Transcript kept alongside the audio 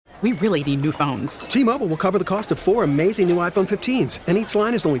We really need new phones. T-Mobile will cover the cost of 4 amazing new iPhone 15s, and each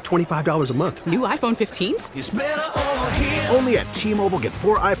line is only $25 a month. New iPhone 15s? It's better over here. Only at T-Mobile, get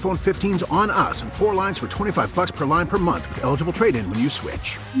 4 iPhone 15s on us and 4 lines for $25 per line per month with eligible trade-in when you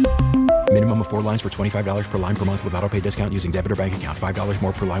switch. Minimum of 4 lines for $25 per line per month with autopay discount using debit or bank account. $5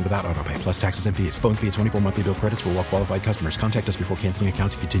 more per line without autopay, plus taxes and fees. Phone fee at 24 monthly bill credits for well-qualified customers. Contact us before canceling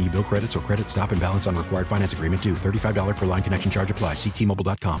account to continue bill credits or credit stop and balance on required finance agreement due. $35 per line connection charge applies. See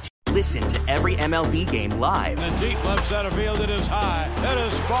T-Mobile.com. Listen to every MLB game live. In the deep left center field, it is high, it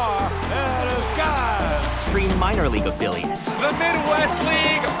is far, it is gone. Stream minor league affiliates. The Midwest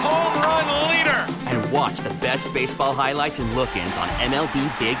League home run leader. And watch the best baseball highlights and look-ins on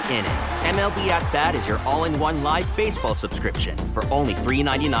MLB Big Inning. MLB At Bat is your all-in-one live baseball subscription for only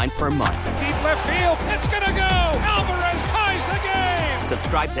 $3.99 per month. Deep left field, it's gonna go. Alvarez ties the game.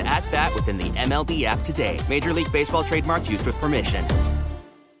 Subscribe to At Bat within the MLB app today. Major League Baseball trademarks used with permission.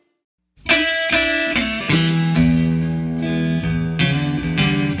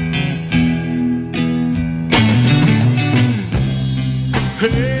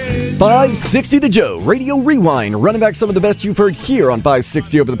 Hey. 560 The Joe, Radio Rewind, running back some of the best you've heard here on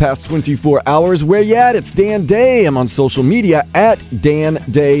 560 over the past 24 hours. Where you at? It's Dan Day. I'm on social media at Dan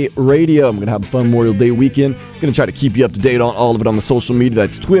Day Radio. I'm going to have a fun Memorial Day weekend. Going to try to keep you up to date on all of it on the social media.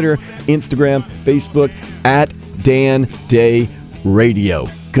 That's Twitter, Instagram, Facebook, at Dan Day Radio.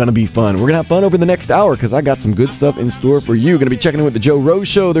 Gonna be fun. We're gonna have fun over the next hour because I got some good stuff in store for you. Gonna be checking in with the Joe Rose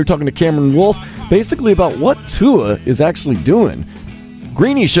Show. They're talking to Cameron Wolfe basically about what Tua is actually doing.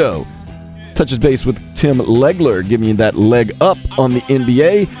 Greeny Show touches base with Tim Legler, giving you that leg up on the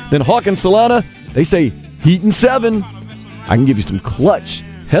NBA. Then Hawk and Solana, they say Heat in 7. I can give you some clutch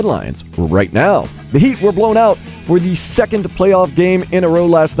headlines right now. The Heat were blown out for the second playoff game in a row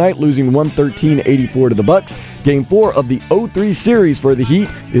last night, losing 113-84 to the Bucks. Game 4 of the 0-3 series for the Heat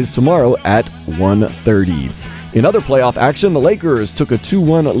is tomorrow at 1:30. In other playoff action, the Lakers took a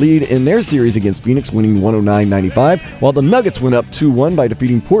 2-1 lead in their series against Phoenix, winning 109-95, while the Nuggets went up 2-1 by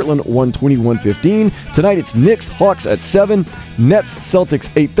defeating Portland 120-115. Tonight it's Knicks Hawks at 7, Nets Celtics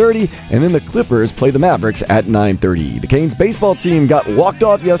 8:30, and then the Clippers play the Mavericks at 9:30. The Canes baseball team got walked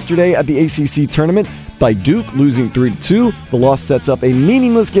off yesterday at the ACC tournament by Duke, losing 3-2. The loss sets up a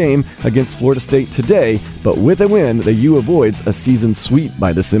meaningless game against Florida State today, but with a win, the U avoids a season sweep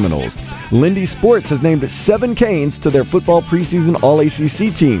by the Seminoles. Lindy Sports has named 7 Canes to their football preseason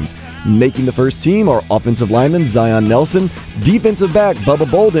All-ACC teams. Making the first team are offensive lineman Zion Nelson, defensive back Bubba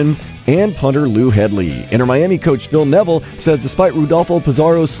Bolden, and punter Lou Headley. Inter Miami coach Phil Neville says despite Rodolfo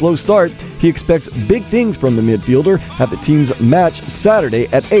Pizarro's slow start, he expects big things from the midfielder at the team's match Saturday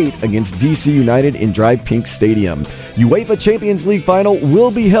at 8 against DC United in Drive Pink Stadium. UEFA Champions League final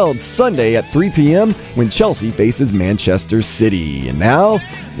will be held Sunday at 3 p.m. when Chelsea faces Manchester City. And now,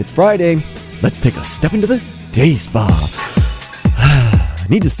 it's Friday. Let's take a step into the day spa. I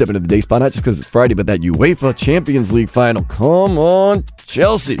need to step into the day spa, not just because it's Friday, but that UEFA Champions League final. Come on,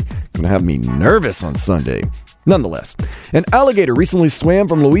 Chelsea. Going to have me nervous on Sunday. Nonetheless, an alligator recently swam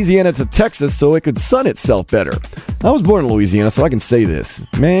from Louisiana to Texas so it could sun itself better. I was born in Louisiana, so I can say this.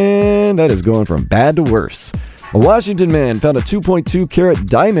 Man, that is going from bad to worse. A Washington man found a 2.2-carat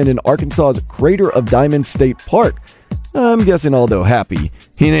diamond in Arkansas's Crater of Diamonds State Park. I'm guessing although happy,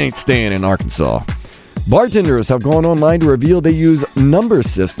 he ain't staying in Arkansas. Bartenders have gone online to reveal they use number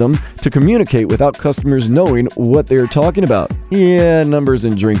system to communicate without customers knowing what they're talking about. Yeah, numbers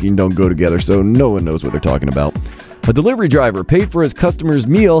and drinking don't go together, so no one knows what they're talking about. A delivery driver paid for his customer's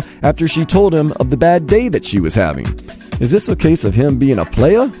meal after she told him of the bad day that she was having. Is this a case of him being a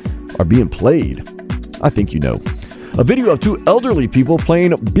playa or being played? I think you know. A video of 2 elderly people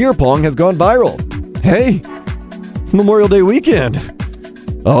playing beer pong has gone viral. Hey, it's Memorial Day weekend.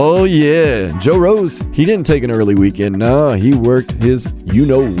 Oh yeah, Joe Rose, he didn't take an early weekend. No, he worked his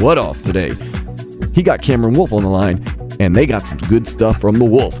you-know-what off today. He got Cameron Wolfe on the line, and they got some good stuff from the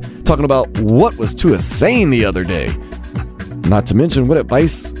Wolf, talking about what was Tua saying the other day. Not to mention, what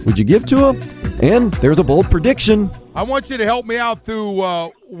advice would you give to him? And there's a bold prediction. I want you to help me out through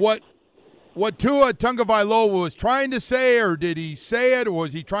what Tua Tagovailoa was trying to say, or did he say it, or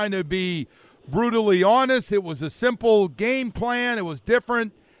was he trying to be brutally honest? It was a simple game plan. It was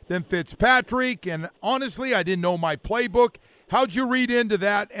different than Fitzpatrick, and honestly, I didn't know my playbook. How'd you read into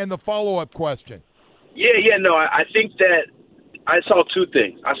that and the follow-up question? I think that I saw 2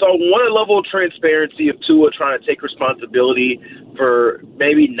 things. I saw one, a level of transparency of Tua trying to take responsibility for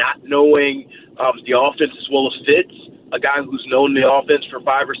maybe not knowing the offense as well as Fitz, a guy who's known the offense for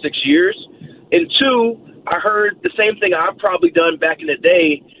 5 or 6 years. And 2, I heard the same thing I've probably done back in the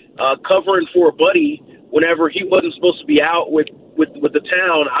day, covering for a buddy whenever he wasn't supposed to be out with with the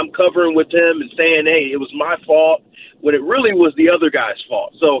town, I'm covering with him and saying, hey, it was my fault, when it really was the other guy's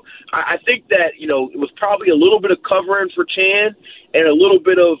fault. So I think that, it was probably a little bit of covering for Chan and a little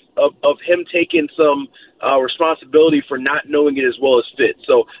bit of him taking some responsibility for not knowing it as well as Fitz.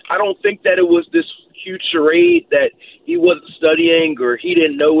 So I don't think that it was this huge charade that he wasn't studying or he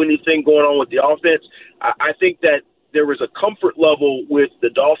didn't know anything going on with the offense. I think that there was a comfort level with the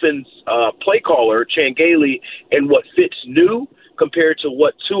Dolphins play caller, Chan Gailey, and what Fitz knew compared to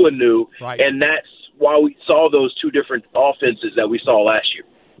what Tua knew. Right. And that's why we saw those two different offenses that we saw last year.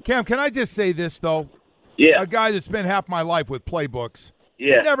 Cam, can I just say this, though? Yeah. A guy that spent half my life with playbooks.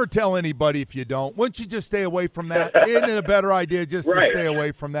 Yeah. Never tell anybody if you don't. Wouldn't you just stay away from that? Isn't it a better idea just to stay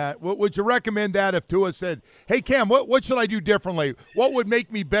away from that? Would you recommend that if Tua said, hey, Cam, what should I do differently? What would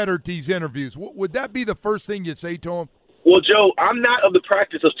make me better at these interviews? Would that be the first thing you'd say to him? Well, Joe, I'm not of the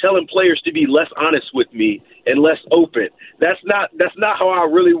practice of telling players to be less honest with me and less open. That's not how I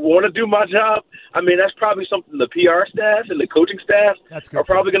really want to do my job. I mean, that's probably something the PR staff and the coaching staff are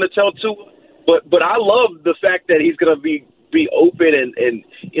probably going to tell Tua. But I love the fact that he's going to be open and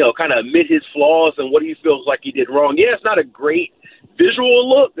kind of admit his flaws and what he feels like he did wrong. Yeah, it's not a great visual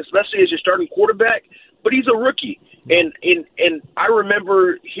look, especially as your starting quarterback, but he's a rookie. And I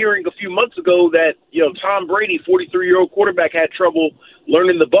remember hearing a few months ago that, Tom Brady, 43-year-old quarterback, had trouble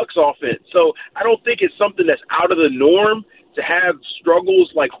learning the Bucs offense. So I don't think it's something that's out of the norm to have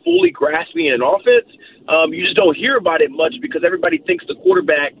struggles like fully grasping an offense. You just don't hear about it much because everybody thinks the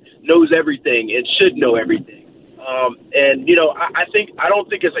quarterback knows everything and should know everything. I don't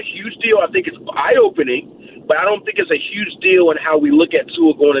think it's a huge deal. I think it's eye-opening, but I don't think it's a huge deal in how we look at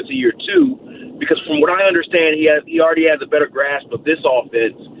Tua going into year two, because from what I understand, he already has a better grasp of this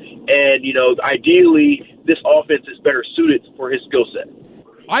offense, and ideally this offense is better suited for his skill set.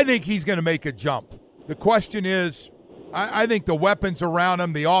 I think he's going to make a jump. The question is, I think the weapons around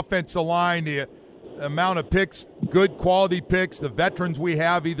him, the offensive line, the amount of picks, good quality picks, the veterans we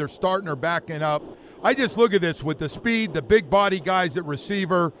have either starting or backing up. I just look at this with the speed, the big body guys at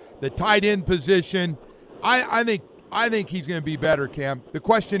receiver, the tight end position. I think he's going to be better, Cam. The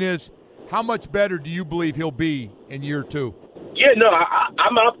question is, how much better do you believe he'll be in year two? Yeah, no,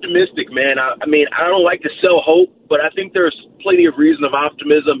 I'm optimistic, man. I mean, I don't like to sell hope, but I think there's plenty of reason of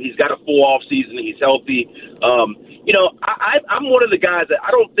optimism. He's got a full off season. He's healthy. I'm one of the guys that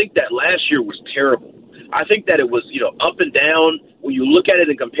I don't think that last year was terrible. I think that it was, up and down. When you look at it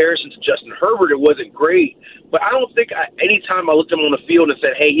in comparison to Justin Herbert, it wasn't great. But I don't think any time I looked at him on the field and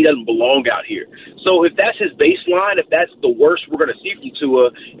said, hey, he doesn't belong out here. So if that's his baseline, if that's the worst we're going to see from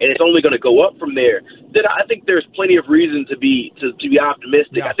Tua, and it's only going to go up from there, then I think there's plenty of reason to be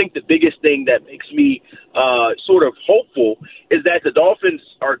optimistic. Yeah. I think the biggest thing that makes me sort of hopeful is that the Dolphins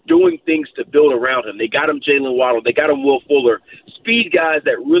are doing things to build around him. They got him Jalen Waddle. They got him Will Fuller. Speed guys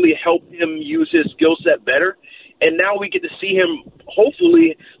that really help him use his skill set better. And now we get to see him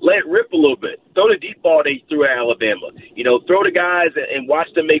hopefully let it rip a little bit. Throw the deep ball they threw at Alabama. Throw the guys and watch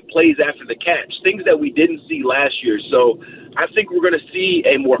them make plays after the catch, things that we didn't see last year. So I think we're going to see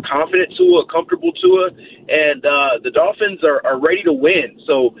a more confident Tua, a comfortable Tua, and the Dolphins are ready to win.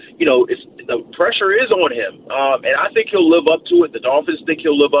 So, the pressure is on him, and I think he'll live up to it. The Dolphins think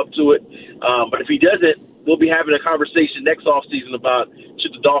he'll live up to it. But if he doesn't, we'll be having a conversation next offseason about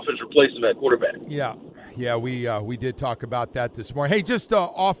should the Dolphins replace him at quarterback. Yeah, we did talk about that this morning. Hey, just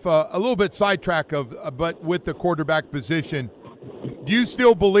off a little bit sidetrack but with the quarterback position, do you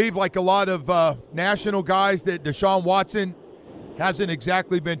still believe, like a lot of national guys, that Deshaun Watson hasn't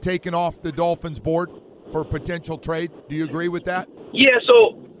exactly been taken off the Dolphins board for potential trade? Do you agree with that? Yeah,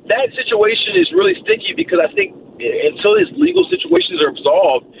 so that situation is really sticky because I think until his legal situations are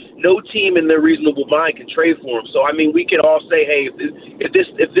resolved, no team in their reasonable mind can trade for him. So, I mean, we can all say, hey, if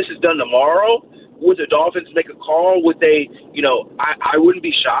this is done tomorrow, would the Dolphins make a call? Would they, I wouldn't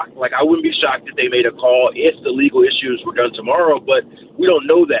be shocked. Like, I wouldn't be shocked if they made a call if the legal issues were done tomorrow, but we don't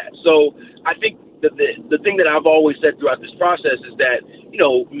know that. So I think that the thing that I've always said throughout this process is that,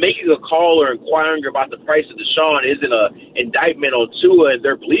 making a call or inquiring about the price of Deshaun isn't an indictment on Tua and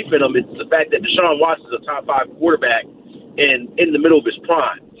their belief in him. It's the fact that Deshaun Watson is a top 5 quarterback and in the middle of his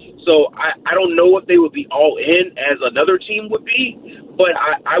prime. So I don't know if they would be all in as another team would be, but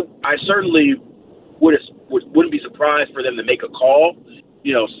I certainly wouldn't be surprised for them to make a call,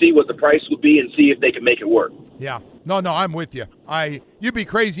 see what the price would be and see if they can make it work. Yeah. No, I'm with you. You'd be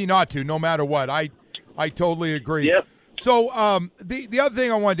crazy not to, no matter what. I totally agree. Yep. So the other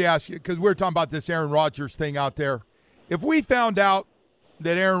thing I wanted to ask you, because we were talking about this Aaron Rodgers thing out there. If we found out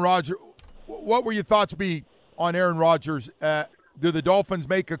that Aaron Rodgers, what would your thoughts be on Aaron Rodgers? Do the Dolphins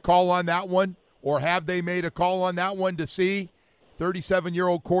make a call on that one, or have they made a call on that one to see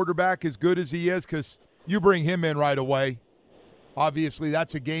 37-year-old quarterback as good as he is? Because you bring him in right away. Obviously,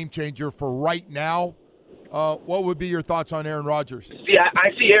 that's a game changer for right now. What would be your thoughts on Aaron Rodgers? See,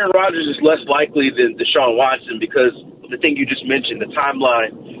 I see Aaron Rodgers is less likely than Deshaun Watson because the thing you just mentioned, the timeline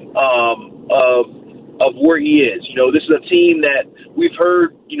of where he is. You know, this is a team that we've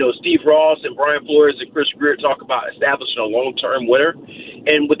heard, you know, Steve Ross and Brian Flores and Chris Greer talk about establishing a long-term winner.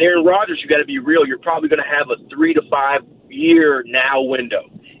 And with Aaron Rodgers, you got to be real. You're probably going to have a 3 to 5 year now window.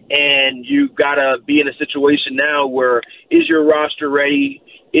 And you've got to be in a situation now where is your roster ready?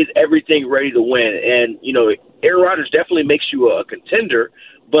 Is everything ready to win? And, you know, Aaron Rodgers definitely makes you a contender,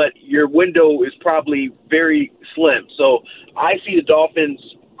 but your window is probably very slim. So I see the Dolphins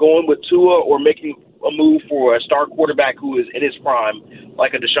going with Tua or making a move for a star quarterback who is in his prime,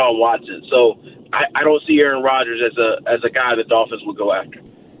 like a Deshaun Watson. So I don't see Aaron Rodgers as a guy the Dolphins will go after.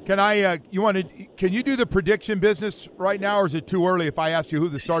 Can you do the prediction business right now, or is it too early? If I asked you who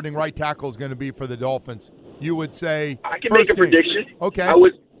the starting right tackle is going to be for the Dolphins, you would say I can make a prediction. Okay, I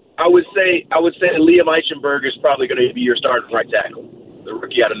would say Liam Eichenberg is probably going to be your starting right tackle, the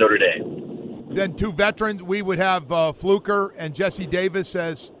rookie out of Notre Dame. Then two veterans, we would have Fluker and Jesse Davis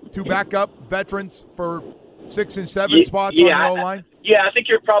as two backup veterans for 6 and 7 spots on the O-line. I think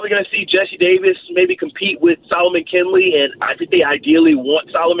you're probably going to see Jesse Davis maybe compete with Solomon Kindley, and I think they ideally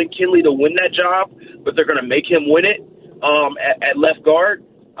want Solomon Kindley to win that job, but they're going to make him win it at left guard.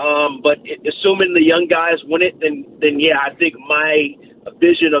 But assuming the young guys win it, then I think my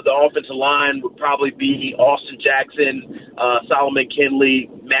vision of the offensive line would probably be Austin Jackson, Solomon Kindley,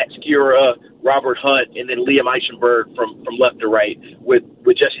 Matt Skura, Robert Hunt, and then Liam Eichenberg from left to right with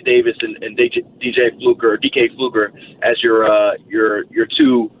Jesse Davis and DJ Fluker or DK Fluker as your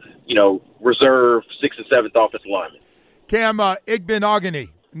two, you know, reserve 6th and 7th offensive linemen. Cam Igbinoghene,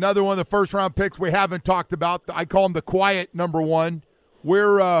 another one of the first-round picks we haven't talked about. I call him the quiet number one.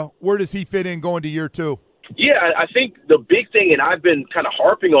 Where does he fit in going to year 2? Yeah, I think the big thing, and I've been kind of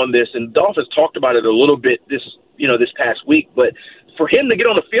harping on this, and Dolphins talked about it a little bit this past week, but for him to get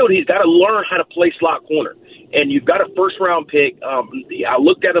on the field, he's got to learn how to play slot corner. And you've got a first-round pick. I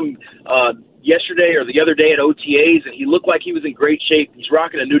looked at him yesterday or the other day at OTAs, and he looked like he was in great shape. He's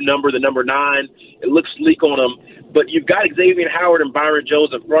rocking a new number, the number 9. It looks sleek on him. But you've got Xavier Howard and Byron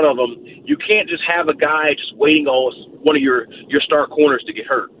Jones in front of him. You can't just have a guy just waiting on one of your star corners to get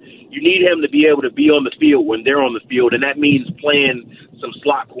hurt. You need him to be able to be on the field when they're on the field, and that means playing some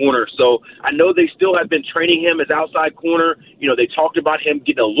slot corner. So I know they still have been training him as outside corner. You know, they talked about him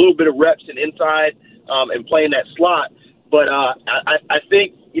getting a little bit of reps and inside and playing that slot. But I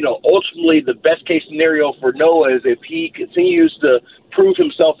think, you know, ultimately the best-case scenario for Noah is if he continues to prove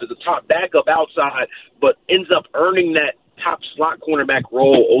himself as a top backup outside but ends up earning that top slot cornerback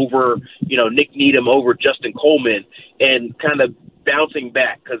role over, you know, Nick Needham, over Justin Coleman, and kind of bouncing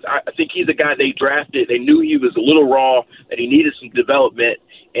back, because I think he's a guy they drafted. They knew he was a little raw, that he needed some development,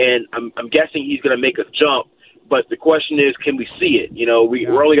 and I'm guessing he's going to make a jump. But the question is, can we see it? You know,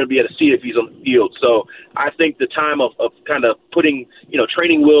 we're only going to be able to see it if he's on the field. So I think the time of kind of putting, you know,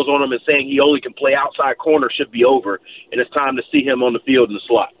 training wheels on him and saying he only can play outside corner should be over, and it's time to see him on the field in the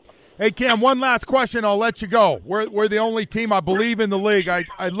slot. Hey, Cam, one last question. I'll let you go. We're the only team, I believe, in the league.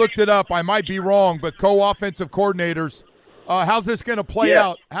 I looked it up. I might be wrong, but co-offensive coordinators. How's this going to play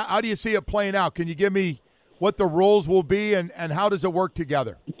out? How do you see it playing out? Can you give me what the roles will be and how does it work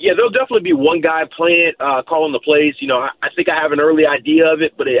together? Yeah, there'll definitely be one guy playing, calling the plays. You know, I think I have an early idea of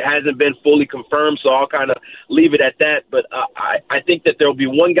it, but it hasn't been fully confirmed, so I'll kind of leave it at that. But I think that there'll be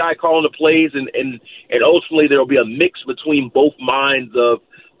one guy calling the plays, and ultimately there'll be a mix between both minds of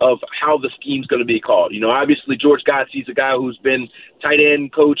how the scheme's going to be called. You know, obviously George Godsey's a guy who's been tight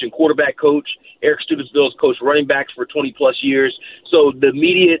end coach and quarterback coach. Eric Studesville's coached running backs for 20-plus years. So the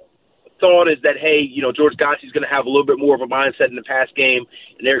immediate thought is that, hey, you know, George Godsey's going to have a little bit more of a mindset in the pass game,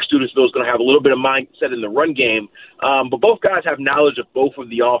 and Eric Studesville is going to have a little bit of mindset in the run game. But both guys have knowledge of both of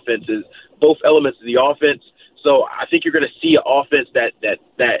the offenses, both elements of the offense. So I think you're going to see an offense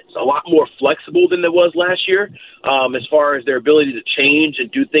that's a lot more flexible than it was last year as far as their ability to change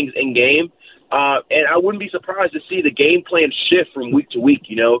and do things in game. And I wouldn't be surprised to see the game plan shift from week to week.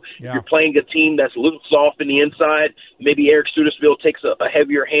 You know, if you're playing a team that's a little soft in the inside, maybe Eric Studesville takes a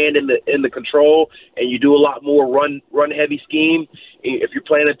heavier hand in the control, and you do a lot more run heavy scheme. If you're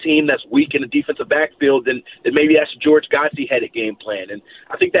playing a team that's weak in the defensive backfield, then maybe that's a George Godsey headed game plan. And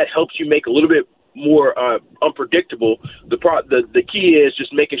I think that helps you make a little bit more unpredictable. The key is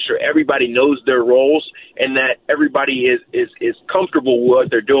just making sure everybody knows their roles and that everybody is comfortable with what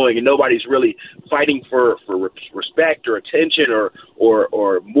they're doing, and nobody's really fighting for respect or attention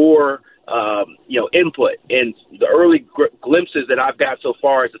or more input. And the early glimpses that I've got so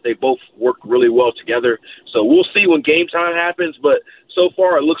far is that they both work really well together. So we'll see when game time happens, but so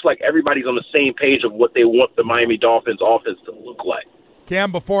far it looks like everybody's on the same page of what they want the Miami Dolphins offense to look like.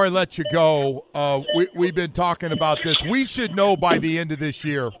 Cam, before I let you go, we've been talking about this. We should know by the end of this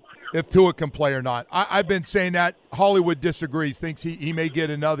year if Tua can play or not. I've been saying that. Hollywood disagrees, thinks he may get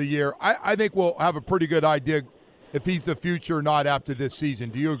another year. I think we'll have a pretty good idea if he's the future or not after this season.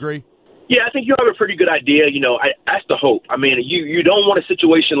 Do you agree? Yeah, I think you have a pretty good idea. That's the hope. I mean, you don't want a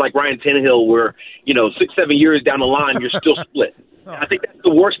situation like Ryan Tannehill where, 6-7 years down the line, you're still split. I think that's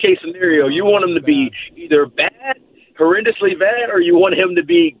the worst case scenario. You want him to be either bad, horrendously bad, or you want him to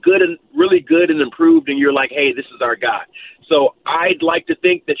be good and really good and improved, and you're like, hey, this is our guy. So I'd like to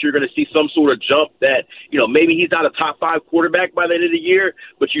think that you're going to see some sort of jump that, maybe he's not a top 5 quarterback by the end of the year,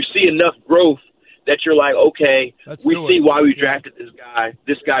 but you see enough growth that you're like, okay, we see why we drafted this guy.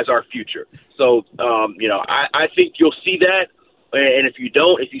 This guy's our future. So, I think you'll see that. And if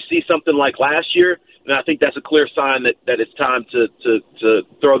you see something like last year, then I think that's a clear sign that it's time to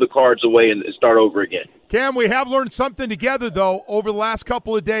throw the cards away and start over again. Cam, we have learned something together, though. Over the last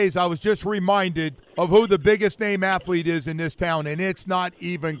couple of days, I was just reminded of who the biggest name athlete is in this town, and it's not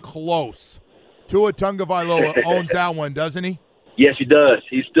even close. Tua Tagovailoa owns that one, doesn't he? Yes, he does.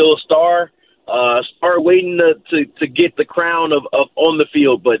 He's still a star. Start waiting to get the crown of on the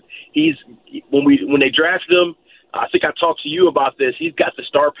field, but when they drafted him, I think I talked to you about this. He's got the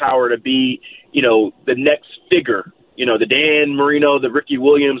star power to be, the next figure. The Dan Marino, the Ricky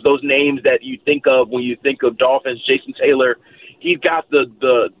Williams, those names that you think of when you think of Dolphins, Jason Taylor. He's got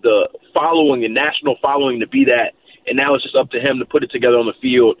the following, the national following to be that, and now it's just up to him to put it together on the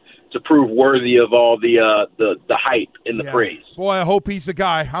field to prove worthy of all the hype and the praise. Boy, I hope he's the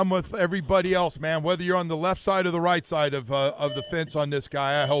guy. I'm with everybody else, man. Whether you're on the left side or the right side of the fence on this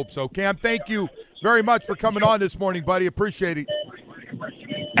guy, I hope so. Cam, thank you very much for coming on this morning, buddy. Appreciate it.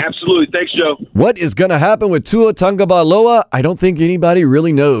 Absolutely. Thanks, Joe. What is going to happen with Tua Tagovailoa? I don't think anybody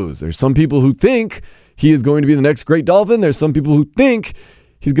really knows. There's some people who think he is going to be the next great Dolphin. There's some people who think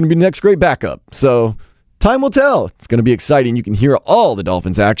he's going to be the next great backup. So time will tell. It's going to be exciting. You can hear all the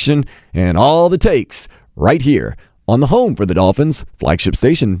Dolphins action and all the takes right here on the home for the Dolphins, flagship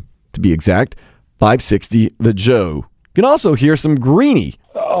station to be exact, 560 The Joe. You can also hear some Greeny.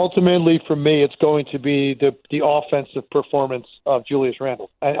 Ultimately, for me, it's going to be the offensive performance of Julius Randle.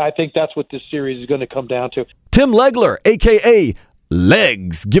 I think that's what this series is going to come down to. Tim Legler, a.k.a.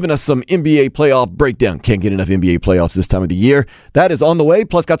 Legs, giving us some NBA playoff breakdown. Can't get enough NBA playoffs this time of the year. That is on the way,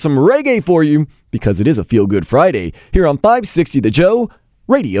 plus got some reggae for you because it is a Feel Good Friday here on 560 The Joe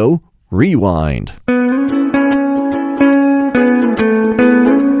Radio Rewind.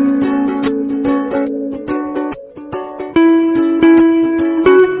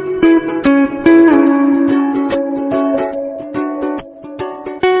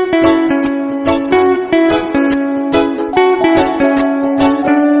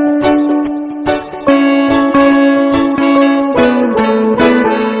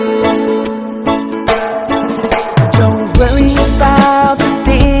 About the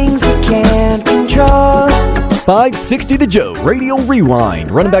things you can't control. 560 The Joe Radio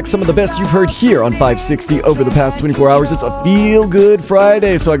Rewind. Running back some of the best you've heard here on 560 over the past 24 hours. It's a Feel Good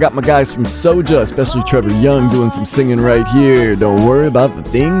Friday, so I got my guys from Soja, especially Trevor Young, doing some singing right here. Don't worry about the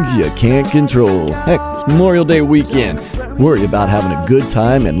things you can't control. Heck, it's Memorial Day weekend. Worry about having a good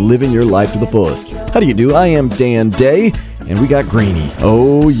time and living your life to the fullest. How do you do? I am Dan Day, and we got Greeny.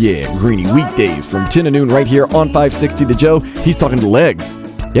 Oh yeah, Greeny weekdays from 10 to noon right here on 560 The Joe. He's talking to Legs.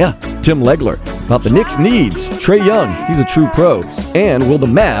 Yeah, Tim Legler about the Knicks' needs. Trae Young, he's a true pro. And will the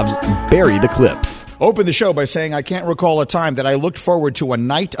Mavs bury the Clips? Open the show by saying I can't recall a time that I looked forward to a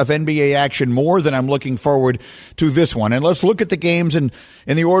night of NBA action more than I'm looking forward to this one. And let's look at the games in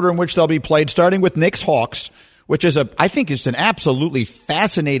the order in which they'll be played, starting with Knicks-Hawks, which is I think is an absolutely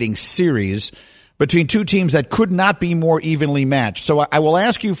fascinating series between two teams that could not be more evenly matched. So I will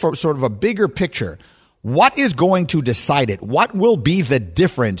ask you for sort of a bigger picture. What is going to decide it? What will be the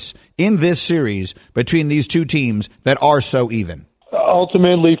difference in this series between these two teams that are so even?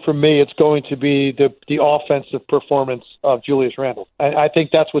 Ultimately, for me, it's going to be the offensive performance of Julius Randle. I think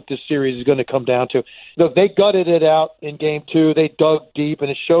that's what this series is going to come down to. Look, they gutted it out in Game 2. They dug deep,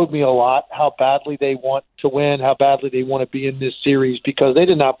 and it showed me a lot how badly they want to win, how badly they want to be in this series, because they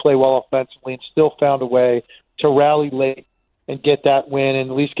did not play well offensively and still found a way to rally late and get that win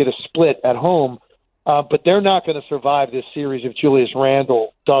and at least get a split at home. But they're not going to survive this series if Julius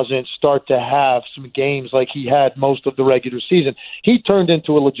Randle doesn't start to have some games like he had most of the regular season. He turned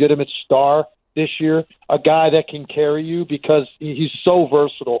into a legitimate star this year, a guy that can carry you because he's so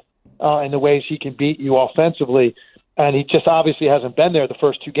versatile in the ways he can beat you offensively. And he just obviously hasn't been there the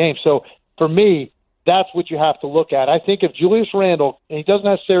first two games. So for me, that's what you have to look at. I think if Julius Randle, and he doesn't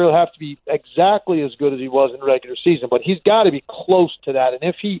necessarily have to be exactly as good as he was in the regular season, but he's got to be close to that. And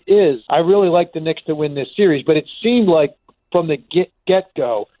if he is, I really like the Knicks to win this series. But it seemed like from the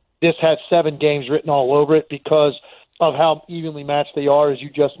get-go, this had 7 games written all over it because of how evenly matched they are, as you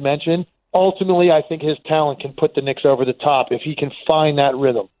just mentioned. Ultimately, I think his talent can put the Knicks over the top if he can find that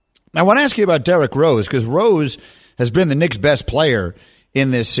rhythm. I want to ask you about Derrick Rose, because Rose has been the Knicks' best player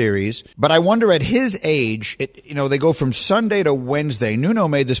in this series. But I wonder at his age, they go from Sunday to Wednesday. Nuno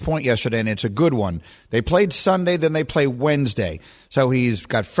made this point yesterday, and it's a good one. They played Sunday, then they play Wednesday. So he's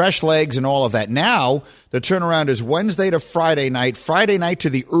got fresh legs and all of that. Now, the turnaround is Wednesday to Friday night to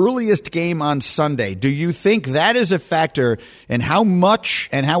the earliest game on Sunday. Do you think that is a factor in how much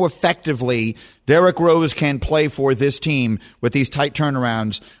and how effectively Derrick Rose can play for this team with these tight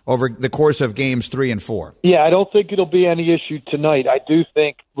turnarounds over the course of games 3 and 4? Yeah, I don't think it'll be any issue tonight. I do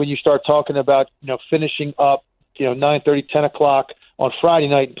think when you start talking about, finishing up, 9:30, 10 o'clock on Friday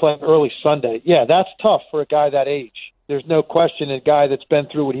night and playing early Sunday, yeah, that's tough for a guy that age. There's no question, a guy that's been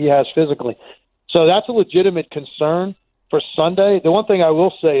through what he has physically. So that's a legitimate concern for Sunday. The one thing I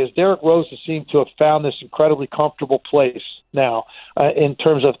will say is Derrick Rose has seemed to have found this incredibly comfortable place now in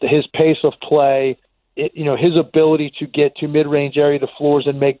terms of his pace of play, his ability to get to mid-range area of the floors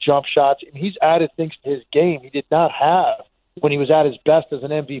and make jump shots. And he's added things to his game he did not have when he was at his best as an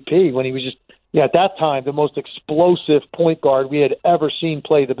MVP, when he was just, at that time, the most explosive point guard we had ever seen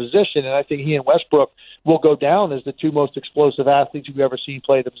play the position. And I think he and Westbrook will go down as the two most explosive athletes we've ever seen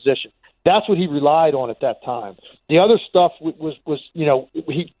play the position. That's what he relied on at that time. The other stuff was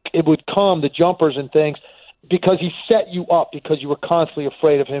it would come, the jumpers and things, because he set you up, because you were constantly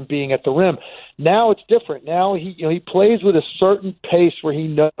afraid of him being at the rim. Now it's different. Now he plays with a certain pace where he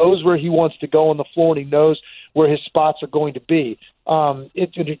knows where he wants to go on the floor, and he knows where his spots are going to be.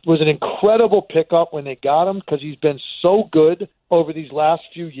 It was an incredible pickup when they got him, because he's been so good over these last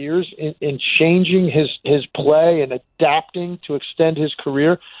few years in changing his play and adapting to extend his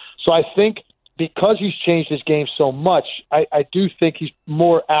career. So I think because he's changed his game so much, I do think he's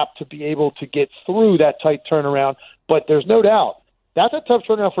more apt to be able to get through that tight turnaround. But there's no doubt that's a tough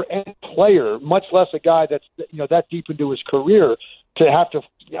turnaround for any player, much less a guy that's that deep into his career to have to.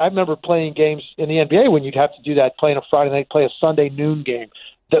 I remember playing games in the NBA when you'd have to do that, playing a Friday night, play a Sunday noon game.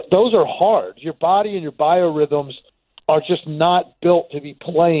 Those are hard. Your body and your biorhythms are just not built to be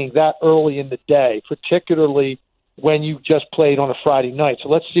playing that early in the day, particularly when you just played on a Friday night. So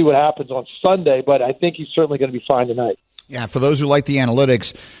let's see what happens on Sunday, but I think he's certainly going to be fine tonight. Yeah, for those who like the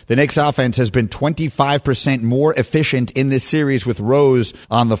analytics, the Knicks offense has been 25% more efficient in this series with Rose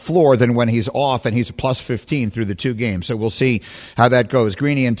on the floor than when he's off, and he's plus 15 through the 2 games. So we'll see how that goes.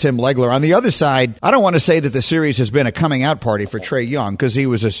 Greeny and Tim Legler. On the other side, I don't want to say that the series has been a coming out party for Trae Young, because he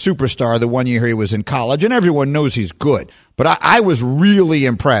was a superstar the one year he was in college, and everyone knows he's good. But I was really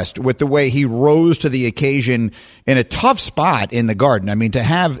impressed with the way he rose to the occasion in a tough spot in the Garden. I mean, to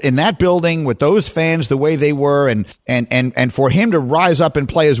have in that building with those fans the way they were, and for him to rise up and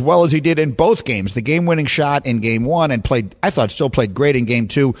play as well as he did in both games, the game-winning shot in Game 1 and still played great in Game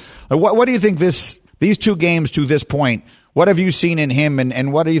 2. What do you think these 2 games to this point, what have you seen in him,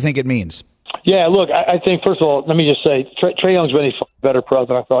 and what do you think it means? Yeah, look, I think, first of all, let me just say, Trae Young's been a better pro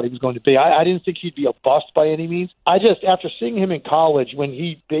than I thought he was going to be. I didn't think he'd be a bust by any means. After seeing him in college, when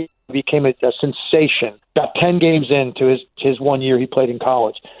he became a sensation, got 10 games into his 1 year he played in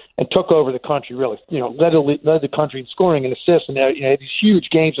college, and took over the country, really, led the country in scoring and assists, and had these huge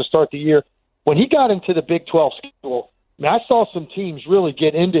games to start the year. When he got into the Big 12 schedule, I saw some teams really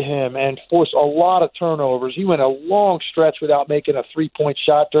get into him and force a lot of turnovers. He went a long stretch without making a three-point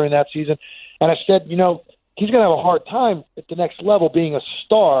shot during that season. And I said, he's going to have a hard time at the next level being a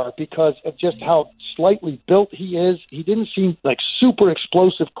star because of just how slightly built he is. He didn't seem like super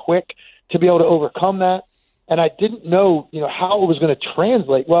explosive quick to be able to overcome that. And I didn't know, how it was going to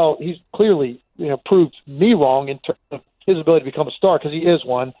translate. Well, he's clearly, proved me wrong in terms of his ability to become a star, because he is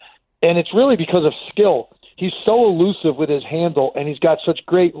one. And it's really because of skill. He's so elusive with his handle, and he's got such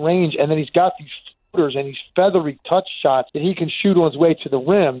great range, and then he's got these footers and these feathery touch shots that he can shoot on his way to the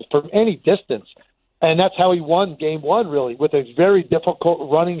rim from any distance. And that's how he won Game 1, really, with a very difficult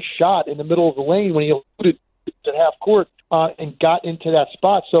running shot in the middle of the lane when he eluded at half court and got into that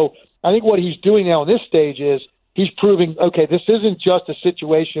spot. So I think what he's doing now in this stage is he's proving, okay, this isn't just a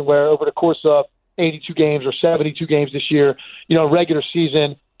situation where over the course of 82 games or 72 games this year, regular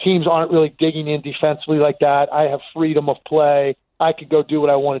season, teams aren't really digging in defensively like that. I have freedom of play. I could go do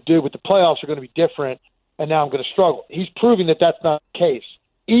what I want to do, but the playoffs are going to be different, and now I'm going to struggle. He's proving that that's not the case.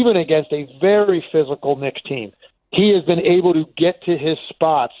 even against a very physical Knicks team. He has been able to get to his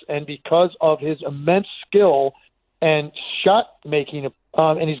spots, and because of his immense skill and shot making,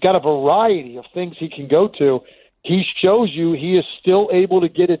 and he's got a variety of things he can go to, he shows you he is still able to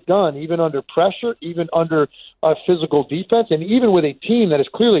get it done, even under pressure, even under physical defense, and even with a team that is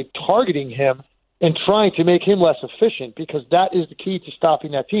clearly targeting him and trying to make him less efficient, because that is the key to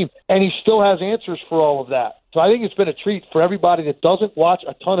stopping that team. And he still has answers for all of that. So I think it's been a treat for everybody that doesn't watch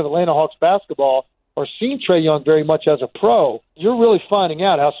a ton of Atlanta Hawks basketball or seen Trae Young very much as a pro. You're really finding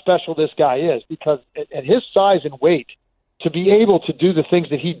out how special this guy is, because at his size and weight, to be able to do the things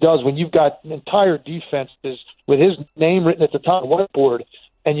that he does when you've got an entire defense with his name written at the top of the whiteboard,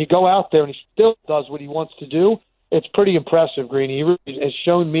 and you go out there and he still does what he wants to do, it's pretty impressive, Greeny. He really has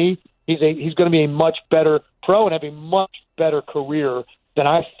shown me he's going to be a much better pro and have a much better career than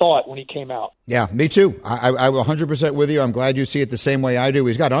I thought when he came out. Yeah, me too. I'm 100% with you. I'm glad you see it the same way I do.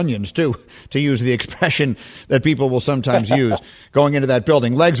 He's got onions, too, to use the expression that people will sometimes use going into that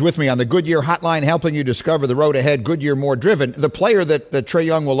building. Legs with me on the Goodyear Hotline, helping you discover the road ahead. Goodyear, more driven. The player that Trae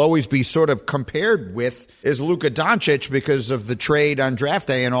Young will always be sort of compared with is Luka Doncic because of the trade on draft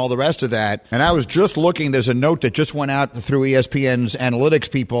day and all the rest of that. And I was just looking, there's a note that just went out through ESPN's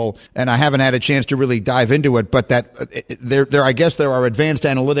analytics people, and I haven't had a chance to really dive into it, but that I guess there are advanced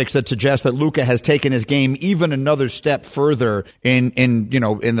analytics that suggest that Luka has taken his game even another step further in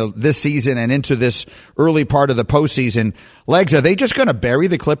this season and into this early part of the postseason. Legs, are they just going to bury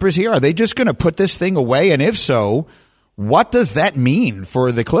the Clippers here? Are they just going to put this thing away? And if so, what does that mean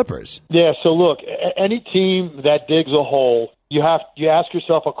for the Clippers? Yeah, so look, any team that digs a hole, you ask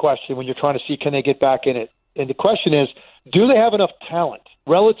yourself a question when you're trying to see can they get back in it. And the question is, do they have enough talent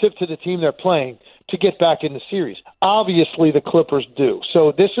relative to the team they're playing to get back in the series? Obviously, the Clippers do.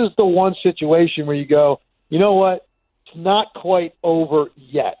 So this is the one situation where you go, you know what? It's not quite over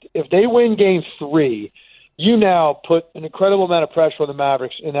yet. If they win Game 3, you now put an incredible amount of pressure on the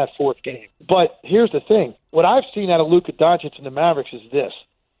Mavericks in that fourth game. But here's the thing. What I've seen out of Luka Doncic and the Mavericks is this.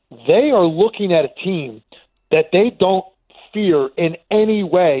 They are looking at a team that they don't fear in any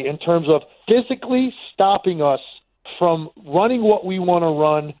way in terms of physically stopping us from running what we want to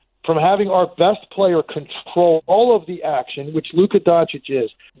run, from having our best player control all of the action, which Luka Doncic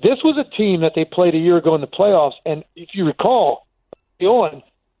is. This was a team that they played a year ago in the playoffs, and if you recall, they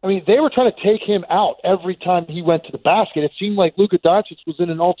were trying to take him out every time he went to the basket. It seemed like Luka Doncic was in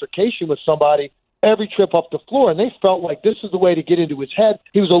an altercation with somebody every trip up the floor, and they felt like this is the way to get into his head.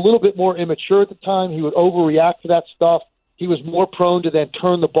 He was a little bit more immature at the time. He would overreact to that stuff. He was more prone to then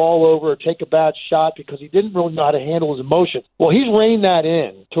turn the ball over or take a bad shot because he didn't really know how to handle his emotions. Well, he's reined that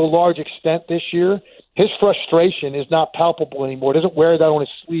in to a large extent this year. His frustration is not palpable anymore. He doesn't wear that on his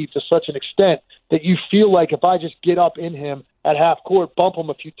sleeve to such an extent that you feel like if I just get up in him at half court, bump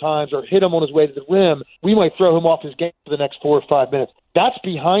him a few times, or hit him on his way to the rim, we might throw him off his game for the next 4 or 5 minutes. That's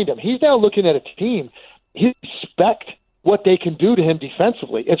behind him. He's now looking at a team. He expects what they can do to him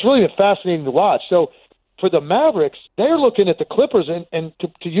defensively. It's really been fascinating to watch. So for the Mavericks, they're looking at the Clippers, and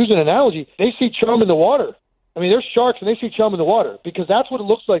to use an analogy, they see chum in the water. I mean, they're sharks, and they see chum in the water, because that's what it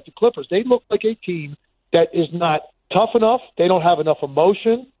looks like to Clippers. They look like a team that is not tough enough. They don't have enough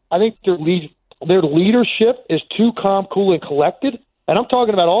emotion. I think their leadership is too calm, cool, and collected, and I'm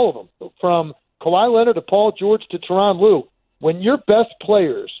talking about all of them, from Kawhi Leonard to Paul George to Tyronn Lue. When your best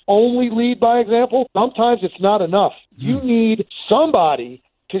players only lead by example, sometimes it's not enough. You need somebody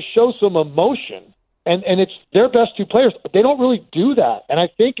to show some emotion. And it's their best two players, but they don't really do that. And I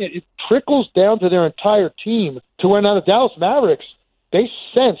think it trickles down to their entire team to where now the Dallas Mavericks, they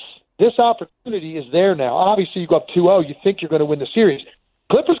sense this opportunity is there now. Obviously, you go up 2-0, you think you're going to win the series.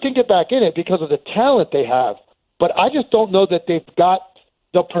 Clippers can get back in it because of the talent they have, but I just don't know that they've got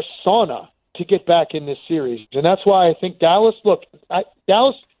the persona to get back in this series. And that's why I think Dallas,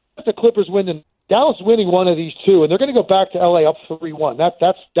 Dallas, if the Clippers win, then Dallas winning one of these two, and they're going to go back to L.A. up 3-1.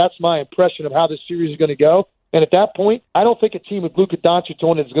 That's my impression of how this series is going to go. And at that point, I don't think a team with Luka Doncic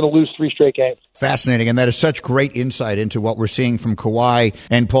on it is going to lose 3 straight games. Fascinating, and that is such great insight into what we're seeing from Kawhi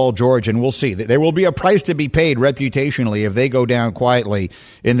and Paul George, and we'll see. There will be a price to be paid reputationally if they go down quietly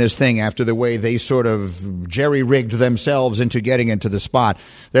in this thing after the way they sort of jerry-rigged themselves into getting into the spot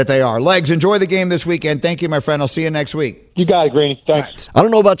that they are. Legs, enjoy the game this weekend. Thank you, my friend. I'll see you next week. You got it, Greeny. Thanks. I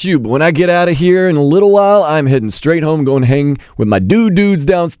don't know about you, but when I get out of here in a little while, I'm heading straight home, going to hang with my dudes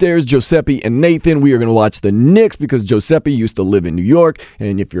downstairs, Giuseppe and Nathan. We are going to watch the Knicks because Giuseppe used to live in New York,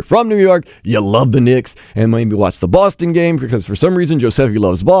 and if you're from New York, you love the Knicks, and maybe watch the Boston game because for some reason Giuseppe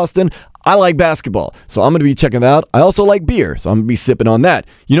loves Boston. I like basketball, so I'm going to be checking that out. I also like beer, so I'm going to be sipping on that.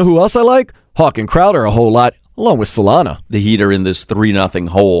 You know who else I like? Hawk and Crowder a whole lot along with Solana. The Heat are in this 3-0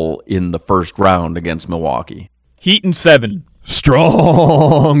 hole in the first round against Milwaukee. Heat in 7.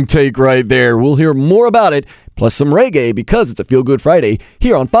 Strong take right there. We'll hear more about it, plus some reggae, because it's a Feel Good Friday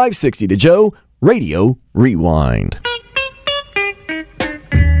here on 560 The Joe Radio Rewind.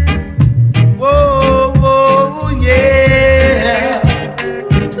 Whoa, whoa, yeah.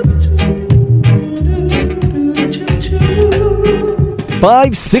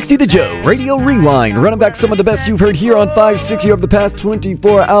 560 The Joe Radio Rewind, running back some of the best you've heard here on 560 over the past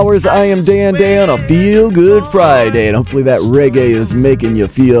 24 hours. I am Dan Day on a Feel Good Friday, and hopefully that reggae is making you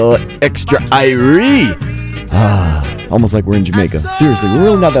feel extra irie. Almost like we're in Jamaica. Seriously, we're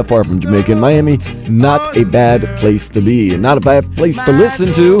really not that far from Jamaica. In Miami, not a bad place to be, and not a bad place to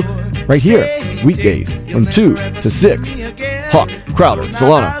listen to. Right here, weekdays from 2 to 6. Hawk, Crowder,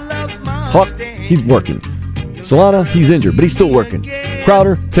 Solana. Hawk, he's working. Solana, he's injured, but he's still working.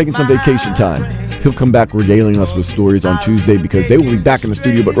 Crowder, taking some vacation time. He'll come back regaling us with stories on Tuesday because they will be back in the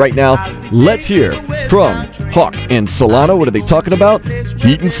studio. But right now, let's hear from Hawk and Solana. What are they talking about?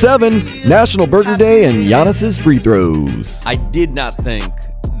 Heat in 7, National Burger Day, and Giannis's free throws. I did not think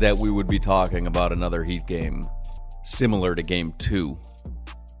that we would be talking about another Heat game similar to Game 2.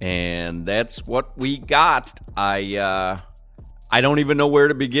 And that's what we got. I don't even know where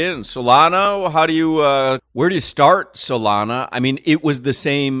to begin. Solana, where do you start, Solana? I mean, it was the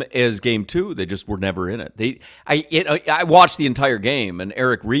same as Game 2. They just were never in it. I watched the entire game, and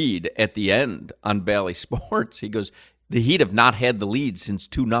Eric Reed at the end on Bally Sports, he goes, the Heat have not had the lead since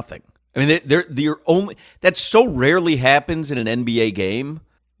 2-0. I mean, they're only, that so rarely happens in an NBA game.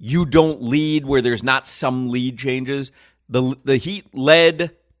 You don't lead where there's not some lead changes. The Heat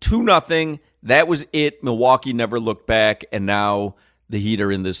led 2-0. That was it. Milwaukee never looked back, and now the Heat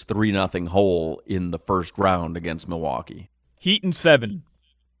are in this 3-0 hole in the first round against Milwaukee. Heat in 7.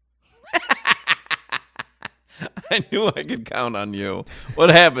 I knew I could count on you. What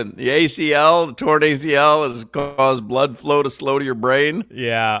happened? The torn ACL, has caused blood flow to slow to your brain?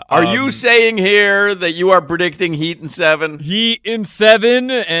 Yeah. Are you saying here that you are predicting Heat in 7? Heat in 7,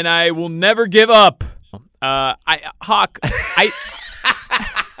 and I will never give up. Hawk,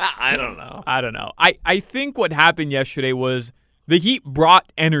 I don't know. I think what happened yesterday was the Heat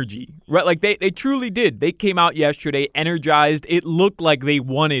brought energy, right? Like they truly did. They came out yesterday energized. It looked like they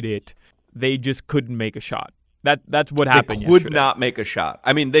wanted it. They just couldn't make a shot. That's what happened yesterday. They could not make a shot.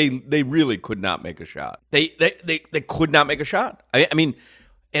 I mean, they really could not make a shot. They could not make a shot. I mean,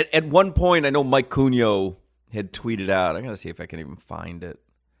 at one point, I know Mike Cugno had tweeted out. I got to see if I can even find it.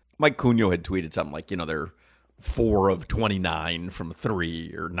 Mike Cugno had tweeted something like, they're 4 of 29 from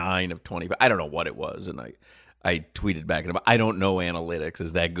 3 or 9 of 25. I don't know what it was, and I tweeted back at him. I don't know analytics.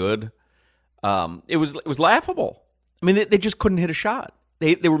 Is that good? It was laughable. I mean, they just couldn't hit a shot.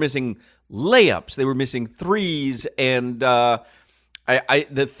 They were missing layups. They were missing threes, and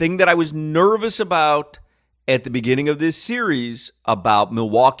the thing that I was nervous about at the beginning of this series about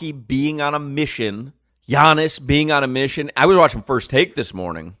Milwaukee being on a mission, Giannis being on a mission. I was watching First Take this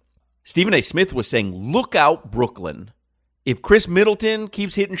morning. Stephen A. Smith was saying, look out, Brooklyn. If Chris Middleton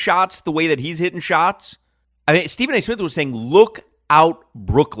keeps hitting shots the way that he's hitting shots, Stephen A. Smith was saying, look out,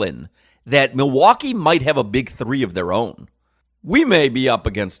 Brooklyn, that Milwaukee might have a big 3 of their own. We may be up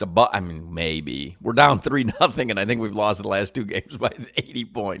against maybe. We're down 3-0, and I think we've lost the last 2 games by 80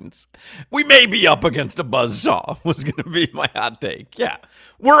 points. We may be up against a buzzsaw, was going to be my hot take. Yeah,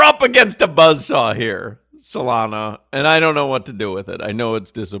 we're up against a buzzsaw here, Solana, and I don't know what to do with it. I know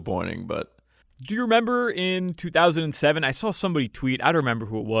it's disappointing, but... Do you remember in 2007, I saw somebody tweet, I don't remember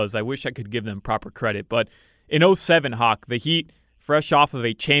who it was, I wish I could give them proper credit, but in 2007, Hawk, the Heat, fresh off of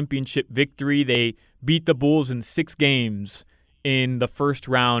a championship victory, they beat the Bulls in 6 games in the first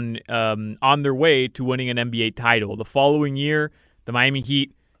round on their way to winning an NBA title. The following year, the Miami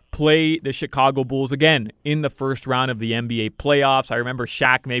Heat play the Chicago Bulls again in the first round of the NBA playoffs. I remember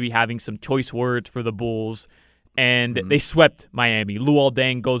Shaq maybe having some choice words for the Bulls, and they swept Miami. Luol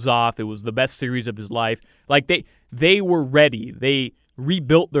Deng goes off. It was the best series of his life. Like they were ready. They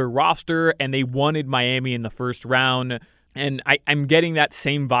rebuilt their roster, and they wanted Miami in the first round. And I'm getting that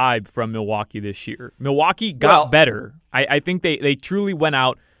same vibe from Milwaukee this year. Milwaukee got better. I think they truly went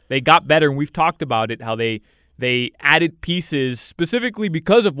out. They got better, and we've talked about it, how they added pieces specifically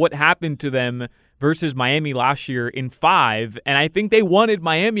because of what happened to them versus Miami last year in 5. And I think they wanted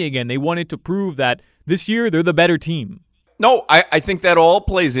Miami again. They wanted to prove that this year they're the better team. No, I think that all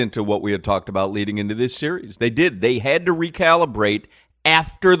plays into what we had talked about leading into this series. They did. They had to recalibrate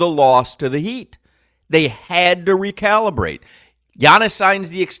after the loss to the Heat. They had to recalibrate. Giannis signs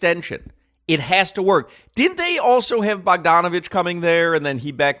the extension. It has to work. Didn't they also have Bogdanovich coming there, and then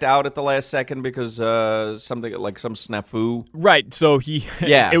he backed out at the last second because something like some snafu? Right. So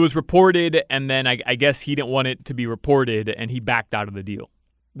it was reported, and then I guess he didn't want it to be reported, and he backed out of the deal.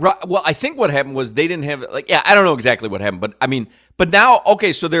 Right. Well, I think what happened was they didn't have I don't know exactly what happened, but now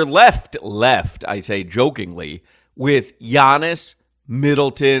so they're left. I say jokingly with Giannis,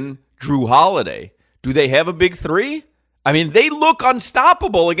 Middleton, Drew Holiday. Do they have a big three? I mean, they look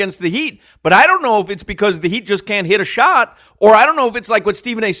unstoppable against the Heat, but I don't know if it's because the Heat just can't hit a shot, or I don't know if it's like what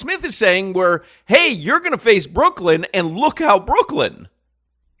Stephen A. Smith is saying where, hey, you're going to face Brooklyn, and look how Brooklyn.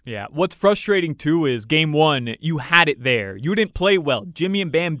 Yeah, what's frustrating, too, is Game 1, you had it there. You didn't play well. Jimmy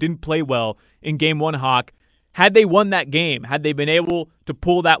and Bam didn't play well in Game 1, Hawk. Had they won that game, had they been able to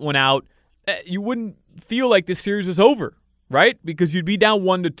pull that one out, you wouldn't feel like this series was over. Right? Because you'd be down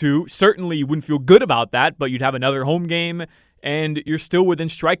 1-2. Certainly you wouldn't feel good about that, but you'd have another home game, and you're still within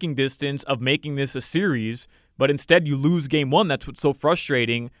striking distance of making this a series. But instead you lose Game 1. That's what's so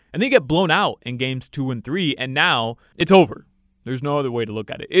frustrating. And they get blown out in Games 2 and 3, and now it's over. There's no other way to look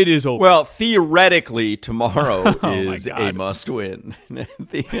at it. It is over. Well, theoretically, tomorrow is a must-win.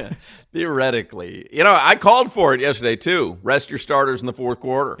 Theoretically. I called for it yesterday, too. Rest your starters in the fourth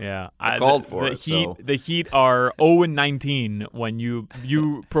quarter. Yeah. I called for it. The Heat are 0-19 when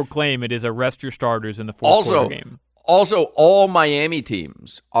you proclaim it is a rest your starters in the fourth quarter game. Also, all Miami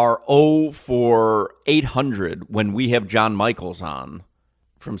teams are 0 for 800 when we have John Michaels on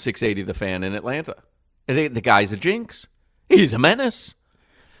from 680 The Fan in Atlanta. The guy's a jinx. He's a menace.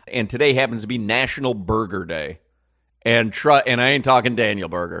 And today happens to be National Burger Day. And I ain't talking Daniel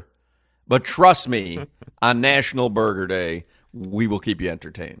Burger. But trust me, on National Burger Day, we will keep you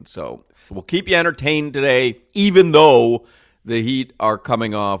entertained. So we'll keep you entertained today, even though the Heat are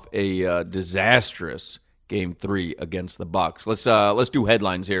coming off a disastrous Game 3 against the Bucks. Let's do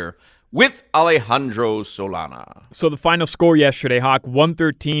headlines here with Alejandro Solana. So the final score yesterday, Hawk,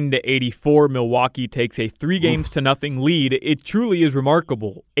 113-84. Milwaukee takes a 3-0 lead. It truly is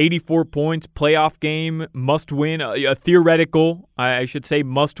remarkable. 84 points, playoff game, must win, a theoretical, I should say,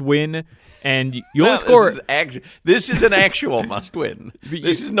 must win. And you only score. This is an actual must win.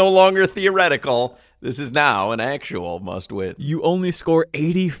 This is no longer theoretical. This is now an actual must win. You only score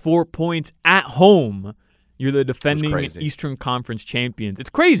 84 points at home. You're the defending Eastern Conference champions. It's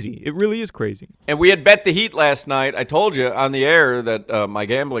crazy. It really is crazy. And we had bet the Heat last night. I told you on the air that my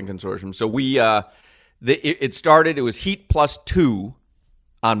gambling consortium. So it started. It was Heat +2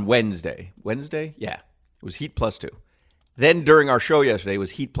 on Wednesday. Wednesday? Yeah. It was Heat +2. Then during our show yesterday, it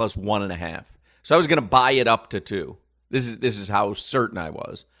was Heat +1.5. So I was going to buy it up to 2. This is how certain I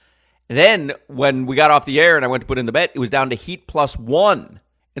was. And then when we got off the air and I went to put in the bet, it was down to Heat +1.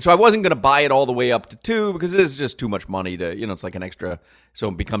 And so I wasn't going to buy it all the way up to 2 because this is just too much money to, it's like an extra. So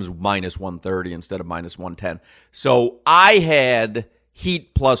it becomes -130 instead of -110. So I had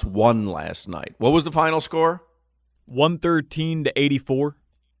Heat +1 last night. What was the final score? 113-84.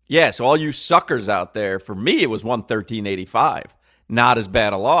 Yeah, so all you suckers out there, for me it was 113-85. Not as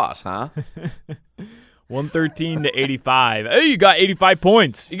bad a loss, huh? 113-85. Hey, you got 85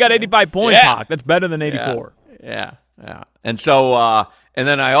 points. You got 85 points, yeah. Hawk. That's better than 84. Yeah. And so, and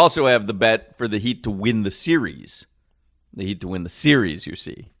then I also have the bet for the Heat to win the series. The Heat to win the series, you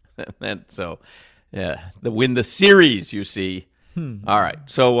see. The win the series, you see. All right.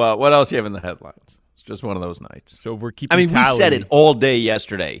 So what else you have in the headlines? It's just one of those nights. So we're keeping we said it all day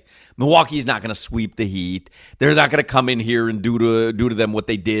yesterday. Milwaukee's not going to sweep the Heat. They're not going to come in here and do to them what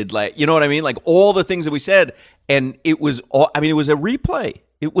they did. Like, you know what I mean? Like all the things that we said. And it was it was a replay.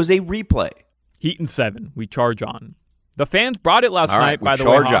 It was a replay. Heat in 7. We charge on. The fans brought it last night, by the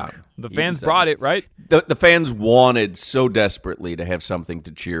way, Hawk. The fans brought it, right? The fans wanted so desperately to have something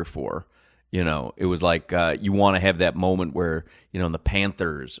to cheer for. It was like you want to have that moment where, in the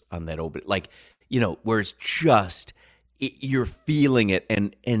Panthers on that open, like, where it's just, you're feeling it,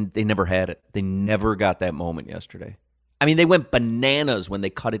 and they never had it. They never got that moment yesterday. I mean, they went bananas when they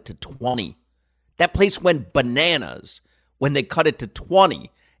cut it to 20. That place went bananas when they cut it to 20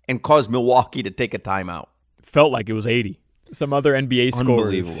 and caused Milwaukee to take a timeout. Felt like it was 80. Some other NBA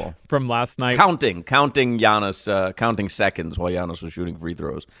scores from last night. Counting Giannis, counting seconds while Giannis was shooting free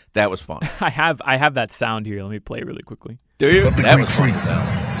throws. That was fun. I have that sound here. Let me play it really quickly. Do you? That was fun as hell.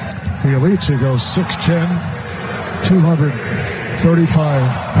 The elites, he goes 6'10",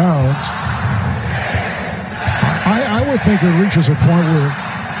 235 pounds. I would think it reaches a point where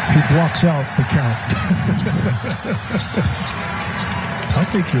he blocks out the count. I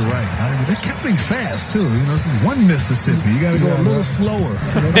think you're right. I mean, they're counting fast, too. You know, it's one Mississippi. You got to go a little slower.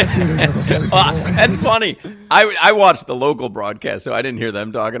 That's funny. I watched the local broadcast, so I didn't hear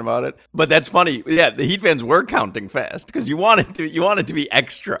them talking about it. But that's funny. Yeah, the Heat fans were counting fast because you want it to be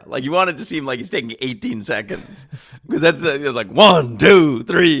extra. Like, you want it to seem like he's taking 18 seconds. Because it was like 1, 2,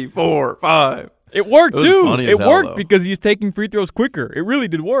 3, 4, 5. It worked, too. It worked though. because he's taking free throws quicker. It really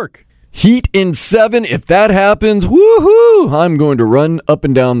did work. Heat in 7. If that happens, woohoo! I'm going to run up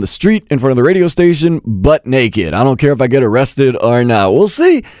and down the street in front of the radio station butt naked. I don't care if I get arrested or not. We'll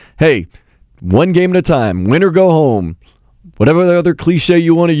see. Hey, one game at a time. Win or go home. Whatever the other cliche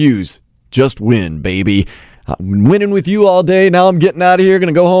you want to use. Just win, baby. I'm winning with you all day. Now I'm getting out of here.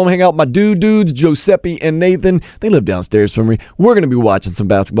 Going to go home, hang out with my dudes, Giuseppe and Nathan. They live downstairs from me. We're going to be watching some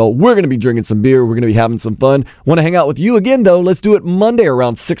basketball. We're going to be drinking some beer. We're going to be having some fun. Want to hang out with you again, though? Let's do it Monday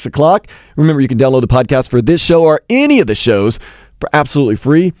around 6 o'clock. Remember, you can download the podcast for this show or any of the shows for absolutely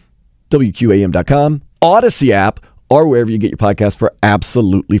free. WQAM.com, Odyssey app, or wherever you get your podcast for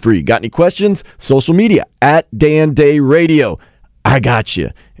absolutely free. Got any questions? Social media, @DanDayRadio. I got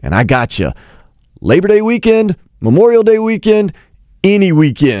you, and I got you. Labor Day weekend, Memorial Day weekend, any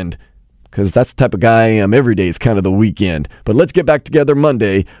weekend, because that's the type of guy I am. Every day is kind of the weekend. But let's get back together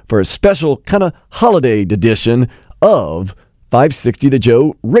Monday for a special kind of holiday edition of 560 The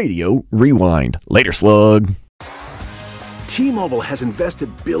Joe Radio Rewind. Later, slug. T-Mobile has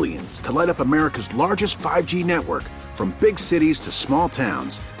invested billions to light up America's largest 5G network, from big cities to small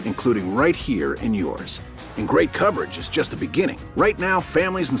towns, including right here in yours. And great coverage is just the beginning. Right now,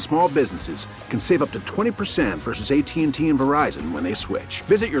 families and small businesses can save up to 20% versus AT&T and Verizon when they switch.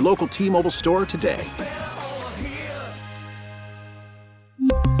 Visit your local T-Mobile store today.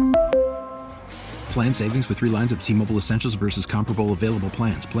 Plan savings with 3 lines of T-Mobile Essentials versus comparable available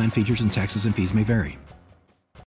plans. Plan features and taxes and fees may vary.